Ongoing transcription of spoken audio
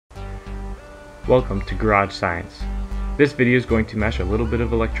Welcome to Garage Science. This video is going to mesh a little bit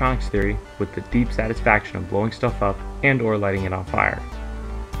of electronics theory with the deep satisfaction of blowing stuff up and or lighting it on fire.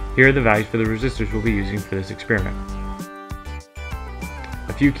 Here are the values for the resistors we'll be using for this experiment.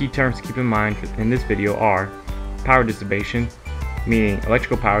 A few key terms to keep in mind in this video are power dissipation, meaning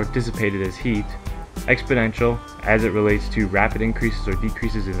electrical power dissipated as heat, exponential as it relates to rapid increases or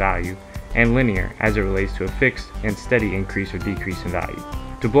decreases in value, and linear as it relates to a fixed and steady increase or decrease in value.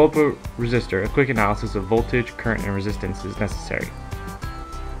 To blow up a resistor, a quick analysis of voltage, current, and resistance is necessary.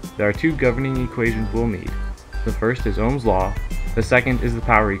 There are two governing equations we'll need. The first is Ohm's law, the second is the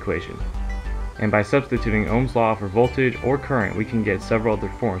power equation. And by substituting Ohm's law for voltage or current, we can get several other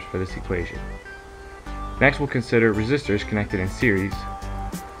forms for this equation. Next, we'll consider resistors connected in series.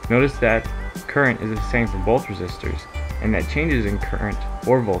 Notice that current is the same for both resistors, and that changes in current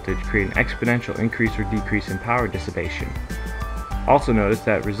or voltage create an exponential increase or decrease in power dissipation. Also notice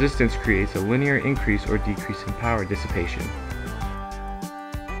that resistance creates a linear increase or decrease in power dissipation.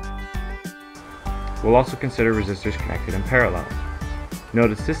 We'll also consider resistors connected in parallel.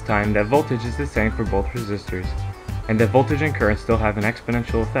 Notice this time that voltage is the same for both resistors, and that voltage and current still have an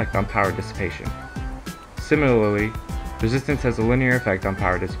exponential effect on power dissipation. Similarly, resistance has a linear effect on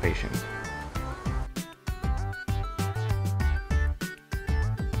power dissipation.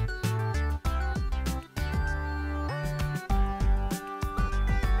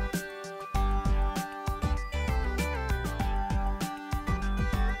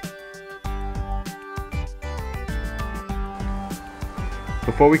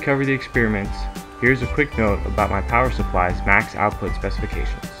 Before we cover the experiments, here's a quick note about my power supply's max output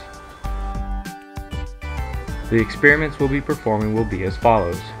specifications. The experiments we'll be performing will be as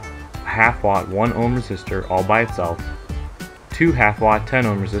follows: a half watt 1 ohm resistor all by itself, 2 half watt 10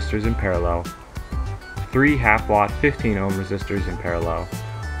 ohm resistors in parallel, 3 half watt 15 ohm resistors in parallel,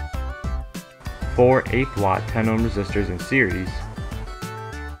 4 8th watt 10 ohm resistors in series,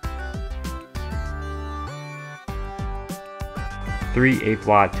 3 8th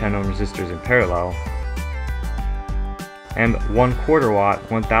watt 10 ohm resistors in parallel, and 1/4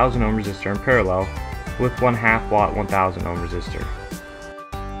 watt 1000 ohm resistor in parallel with 1/2 watt 1000 ohm resistor.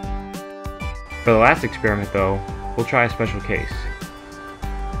 For the last experiment though, we'll try a special case.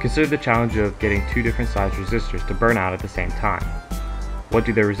 Consider the challenge of getting two different sized resistors to burn out at the same time. What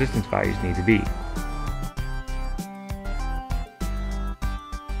do their resistance values need to be?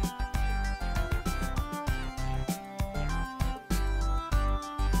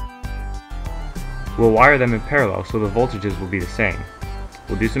 We'll wire them in parallel so the voltages will be the same.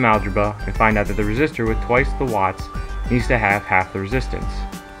 We'll do some algebra and find out that the resistor with twice the watts needs to have half the resistance.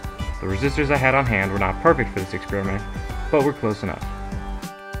 The resistors I had on hand were not perfect for this experiment, but were close enough.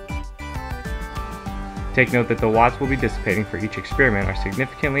 Take note that the watts we'll be dissipating for each experiment are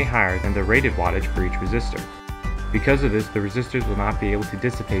significantly higher than the rated wattage for each resistor. Because of this, the resistors will not be able to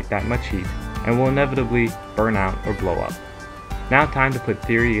dissipate that much heat and will inevitably burn out or blow up. Now time to put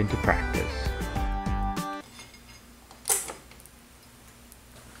theory into practice.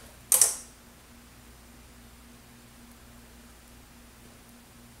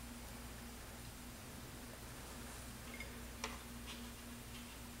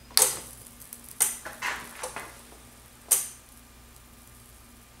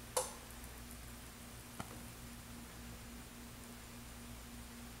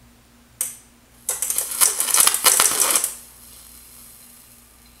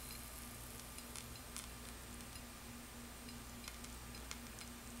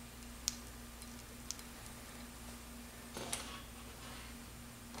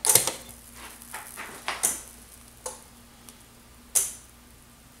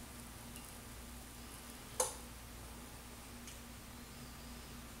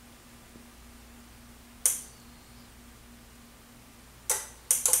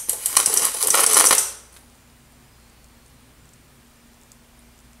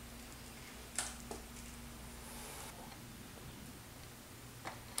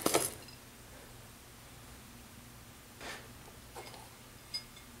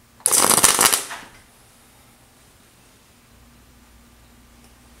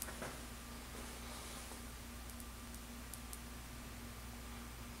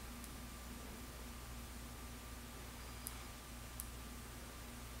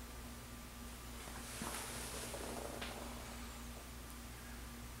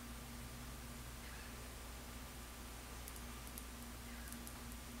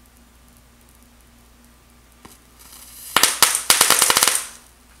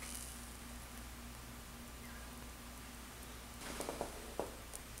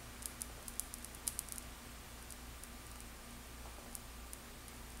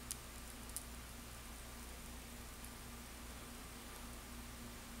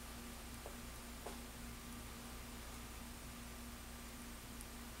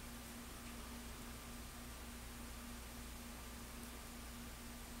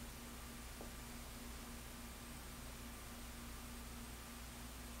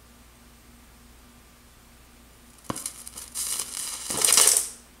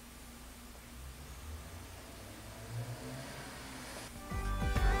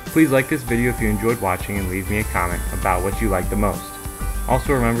 Please like this video if you enjoyed watching and leave me a comment about what you like the most.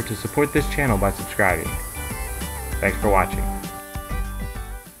 Also remember to support this channel by subscribing. Thanks for watching.